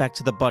and went back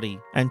to the body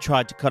and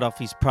tried to cut off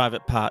his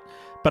private part,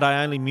 but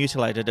I only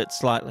mutilated it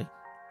slightly.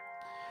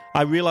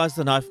 I realised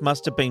the knife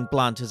must have been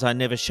blunt as I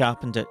never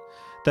sharpened it.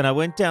 Then I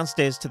went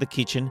downstairs to the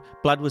kitchen.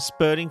 Blood was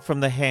spurting from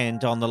the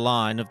hand on the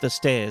line of the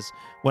stairs.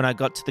 When I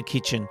got to the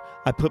kitchen,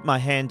 I put my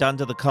hand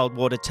under the cold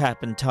water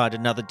tap and tied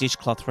another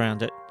dishcloth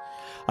round it.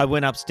 I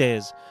went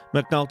upstairs.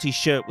 McNulty's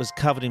shirt was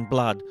covered in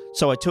blood,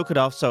 so I took it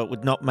off so it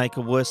would not make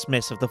a worse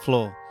mess of the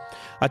floor.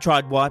 I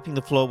tried wiping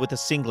the floor with a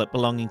singlet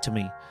belonging to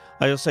me.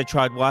 I also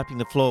tried wiping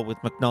the floor with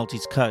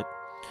McNulty's coat.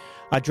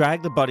 I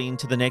dragged the body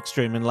into the next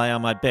room and lay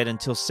on my bed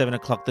until 7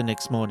 o'clock the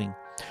next morning.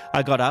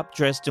 I got up,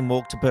 dressed and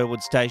walked to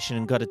Burwood Station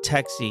and got a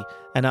taxi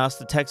and asked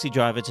the taxi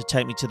driver to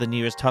take me to the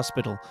nearest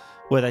hospital,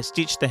 where they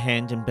stitched the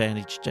hand and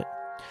bandaged it.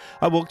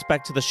 I walked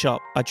back to the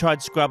shop. I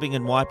tried scrubbing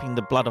and wiping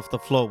the blood off the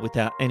floor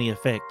without any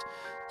effect.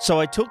 So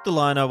I took the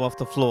lino off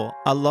the floor.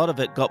 A lot of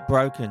it got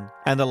broken,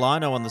 and the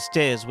lino on the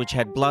stairs, which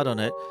had blood on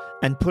it,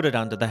 and put it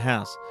under the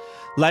house.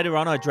 Later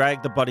on, I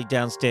dragged the body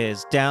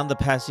downstairs, down the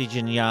passage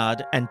and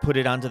yard, and put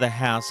it under the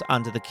house,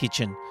 under the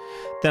kitchen.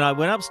 Then I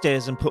went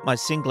upstairs and put my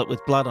singlet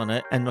with blood on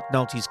it and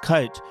McNulty's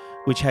coat,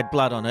 which had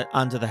blood on it,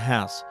 under the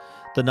house.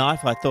 The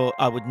knife I thought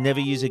I would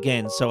never use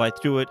again, so I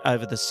threw it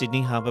over the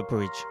Sydney Harbour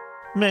Bridge.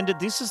 Amanda,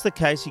 this is the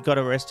case he got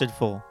arrested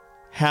for.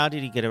 How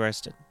did he get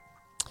arrested?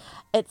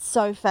 It's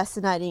so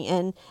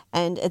fascinating,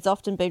 and it's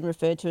often been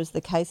referred to as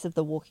the case of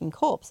the walking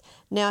corpse.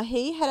 Now,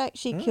 he had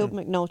actually killed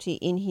McNulty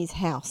in his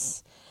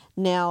house.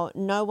 Now,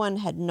 no one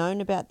had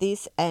known about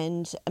this,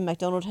 and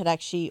McDonald had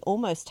actually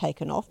almost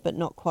taken off, but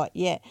not quite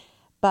yet.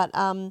 But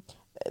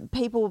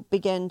people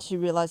began to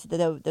realise that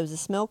there was a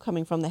smell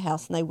coming from the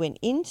house, and they went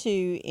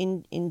into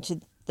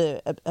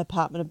the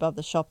apartment above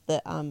the shop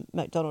that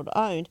McDonald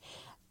owned,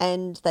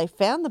 and they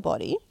found the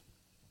body.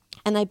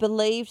 And they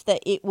believed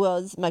that it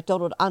was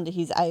MacDonald under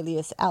his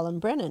alias Alan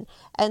Brennan.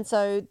 And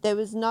so there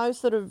was no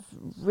sort of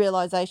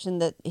realisation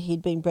that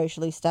he'd been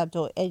brutally stabbed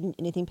or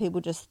anything.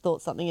 People just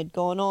thought something had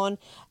gone on,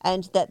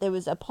 and that there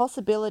was a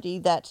possibility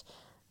that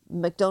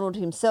MacDonald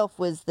himself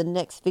was the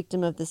next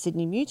victim of the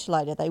Sydney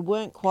Mutilator. They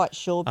weren't quite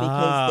sure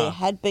because there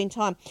had been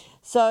time.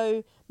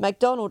 So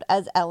MacDonald,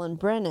 as Alan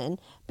Brennan,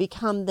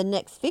 become the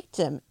next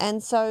victim.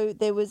 And so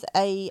there was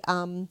a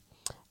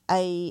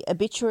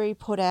obituary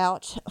put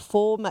out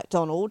for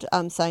MacDonald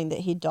saying that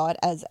he died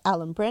as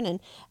Alan Brennan,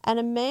 and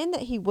a man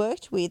that he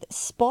worked with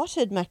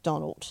spotted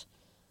MacDonald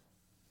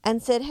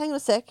and said, hang on a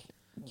sec,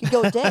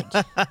 you're dead.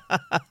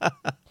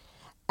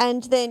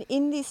 And then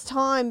in this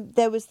time,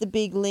 there was the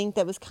big link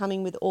that was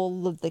coming with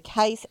all of the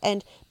case,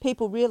 and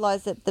people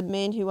realised that the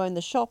man who owned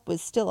the shop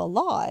was still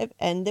alive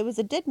and there was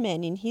a dead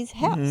man in his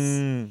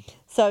house.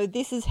 So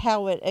this is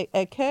how it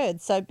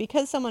occurred. So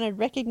because someone had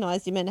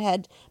recognised him and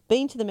had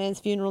been to the man's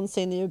funeral and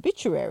seen the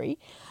obituary,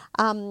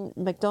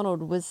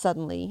 MacDonald was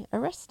suddenly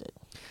arrested.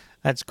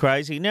 That's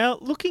crazy. Now,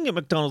 looking at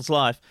MacDonald's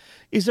life,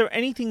 is there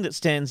anything that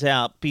stands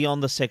out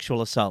beyond the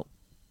sexual assault?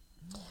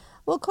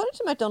 Well, according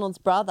to MacDonald's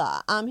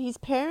brother, his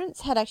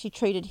parents had actually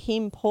treated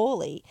him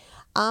poorly.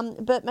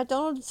 But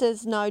MacDonald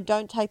says, no,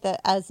 don't take that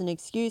as an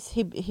excuse.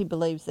 He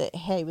believes that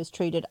he was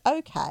treated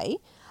okay.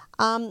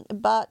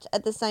 But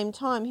at the same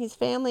time, his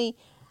family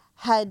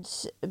had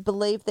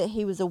believed that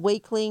he was a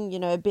weakling, you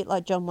know, a bit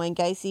like John Wayne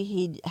Gacy.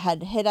 He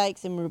had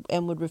headaches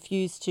and would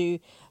refuse to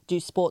do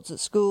sports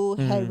at school.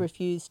 He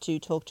refused to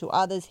talk to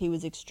others. He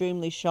was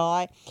extremely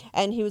shy,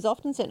 and he was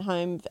often sent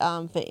home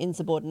for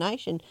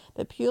insubordination,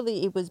 but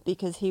purely it was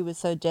because he was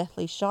so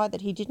deathly shy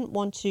that he didn't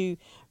want to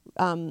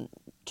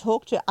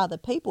talk to other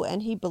people,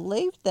 and he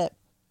believed that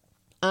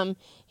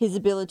his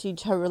ability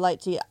to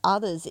relate to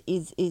others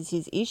is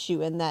his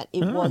issue, and that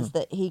it was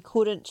that he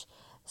couldn't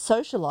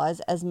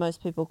socialise as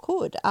most people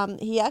could.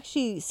 He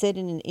actually said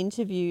in an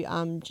interview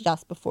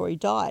just before he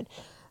died,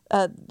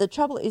 the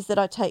trouble is that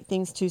I take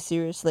things too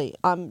seriously.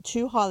 I'm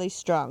too highly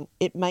strung.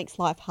 It makes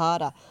life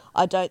harder.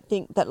 I don't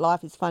think that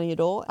life is funny at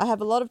all. I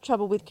have a lot of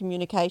trouble with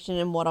communication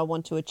and what I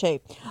want to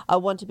achieve. I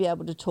want to be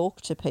able to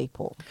talk to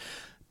people.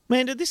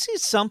 Amanda, this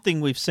is something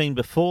we've seen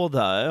before, though.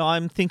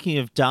 I'm thinking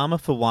of Dharma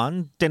for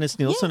one, Dennis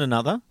Nielsen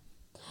another.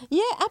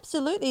 Yeah,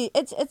 absolutely.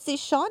 It's this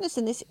shyness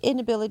and this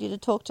inability to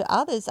talk to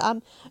others.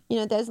 You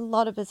know, there's a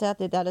lot of us out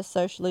there that are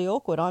socially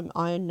awkward.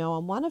 I know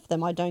I'm one of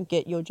them. I don't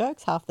get your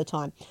jokes half the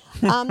time.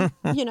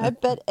 You know,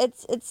 but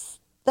it's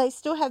they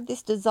still have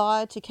this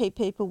desire to keep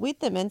people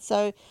with them, and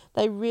so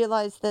they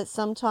realise that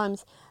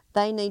sometimes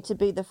they need to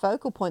be the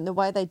focal point. The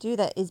way they do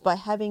that is by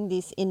having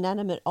this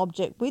inanimate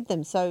object with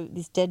them, so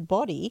this dead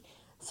body.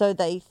 So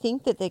they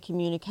think that they're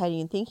communicating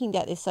and thinking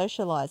that they're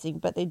socialising,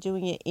 but they're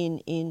doing it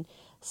in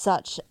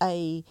such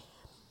a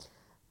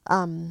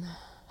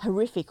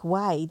horrific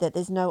way that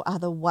there's no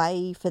other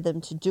way for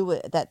them to do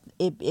it, that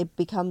it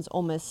becomes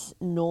almost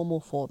normal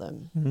for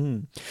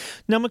them.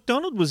 Now,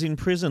 MacDonald was in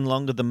prison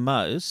longer than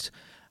most.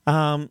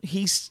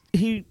 He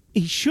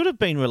should have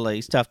been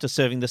released after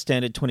serving the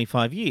standard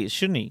 25 years,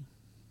 shouldn't he?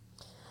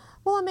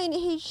 Well, I mean,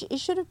 he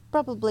should have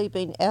probably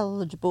been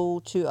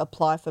eligible to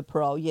apply for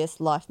parole. Yes,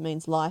 life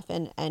means life,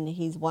 and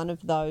he's one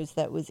of those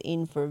that was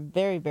in for a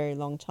very, very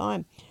long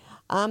time.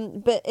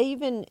 But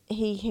even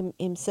he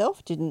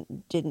himself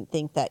didn't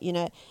think that. You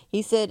know,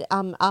 he said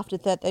after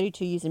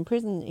 32 years in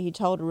prison, he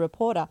told a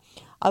reporter,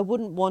 I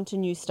wouldn't want a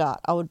new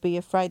start. I would be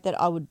afraid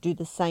that I would do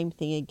the same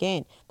thing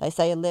again. They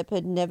say a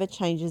leopard never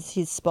changes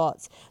his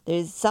spots. There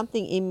is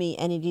something in me,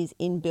 and it is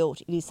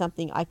inbuilt. It is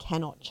something I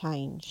cannot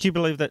change. Do you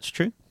believe that's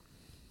true?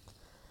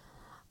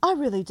 I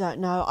really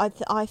don't know.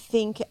 I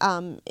think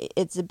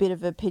it's a bit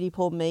of a pity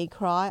poor me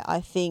cry.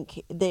 I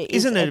think there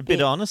isn't it a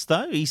bit honest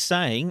though? He's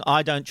saying,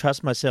 I don't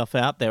trust myself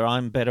out there.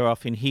 I'm better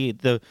off in here.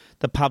 The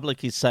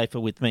public is safer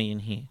with me in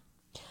here.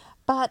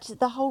 But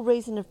the whole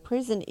reason of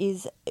prison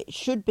is it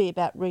should be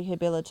about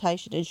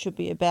rehabilitation. It should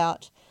be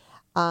about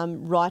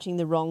righting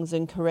the wrongs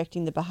and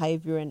correcting the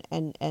behaviour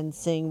and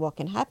seeing what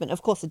can happen.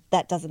 Of course,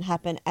 that doesn't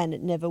happen, and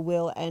it never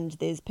will. And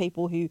there's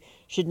people who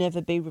should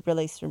never be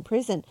released from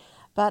prison.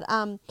 But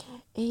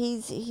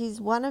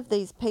he's one of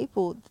these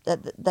people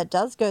that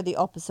does go the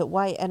opposite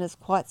way, and it's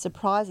quite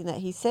surprising that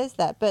he says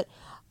that. But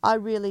I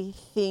really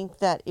think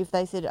that if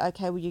they said,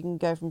 okay, well, you can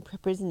go from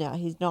prison now,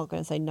 he's not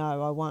going to say,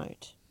 no, I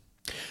won't.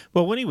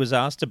 Well, when he was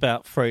asked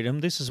about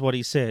freedom, this is what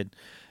he said.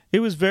 It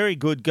was very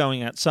good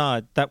going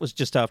outside. That was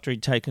just after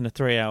he'd taken a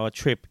 3-hour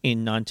trip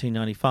in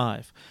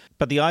 1995.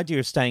 But the idea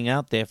of staying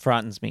out there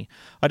frightens me.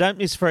 I don't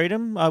miss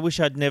freedom. I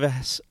wish I'd never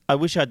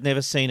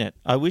seen it.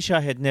 I wish I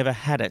had never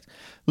had it.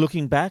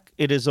 Looking back,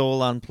 it is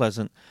all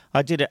unpleasant.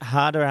 I did it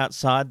harder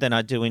outside than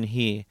I do in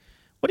here.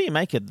 What do you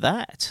make of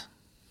that?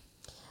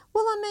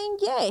 Well, I mean,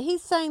 yeah,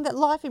 he's saying that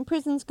life in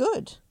prison's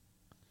good.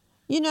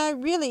 You know,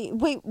 really,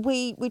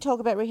 we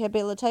talk about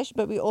rehabilitation,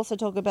 but we also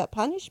talk about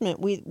punishment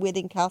with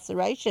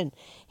incarceration.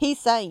 He's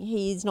saying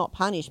he is not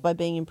punished by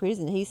being in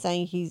prison. He's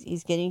saying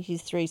he's getting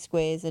his 3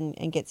 squares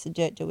and gets to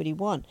do what he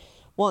wants.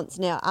 wants.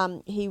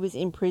 Now, he was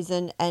in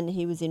prison and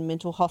he was in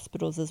mental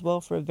hospitals as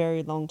well for a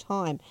very long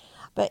time.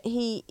 But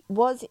he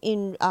was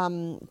in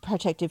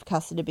protective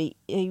custody.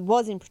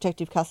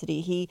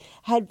 He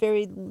had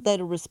very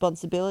little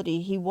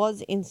responsibility. He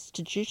was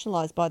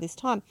institutionalised by this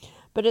time.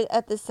 But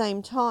at the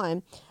same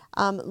time,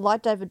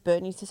 like David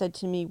Burton used to say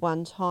to me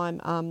one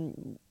time,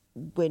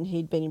 when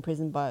he'd been in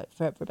prison for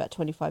about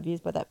 25 years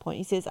by that point,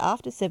 he says,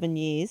 after 7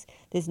 years,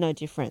 there's no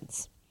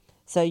difference.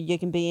 So you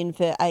can be in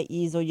for 8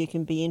 years or you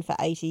can be in for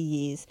 80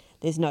 years.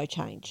 There's no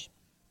change.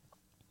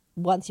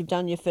 Once you've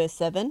done your first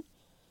 7,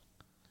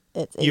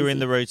 it's You're easy. in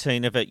the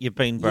routine of it. You've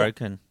been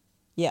broken.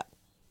 Yeah.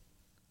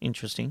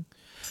 Interesting.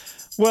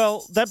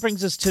 Well, that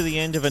brings us to the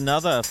end of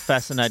another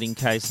fascinating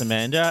case,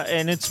 Amanda,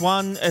 and it's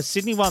a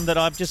Sydney one that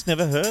I've just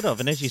never heard of.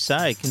 And as you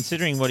say,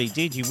 considering what he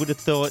did, you would have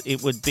thought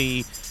it would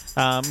be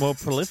more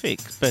prolific,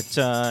 but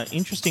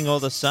interesting all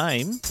the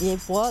same. Yeah,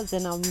 it was,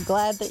 and I'm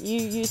glad that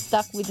you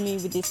stuck with me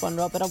with this one,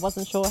 Robert. I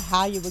wasn't sure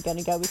how you were going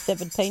to go with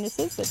 7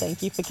 penises, but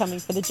thank you for coming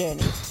for the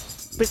journey.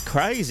 Bit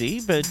crazy,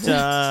 but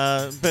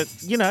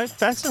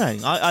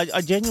fascinating.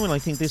 I genuinely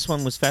think this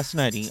one was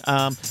fascinating.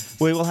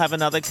 We will have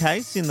another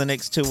case in the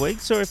next 2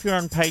 weeks, or if you're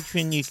on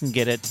Patreon, you can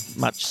get it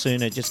much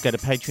sooner. Just go to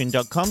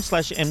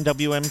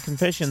patreon.com/MWM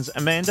Confessions.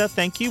 Amanda,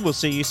 thank you. We'll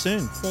see you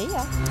soon. See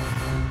ya.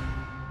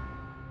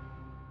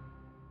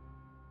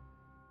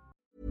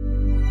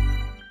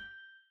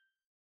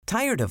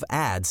 Tired of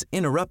ads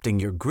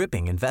interrupting your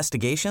gripping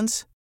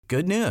investigations?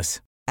 Good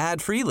news.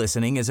 Ad-free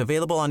listening is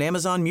available on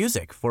Amazon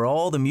Music for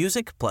all the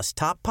music plus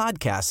top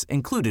podcasts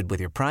included with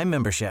your Prime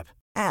membership.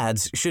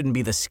 Ads shouldn't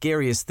be the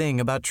scariest thing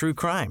about true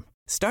crime.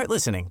 Start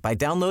listening by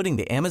downloading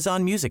the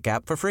Amazon Music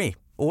app for free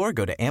or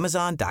go to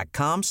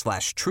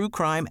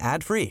amazon.com/truecrime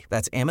ad-free.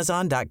 That's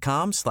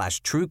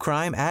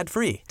amazon.com/truecrime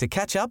ad-free to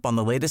catch up on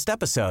the latest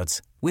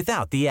episodes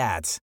without the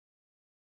ads.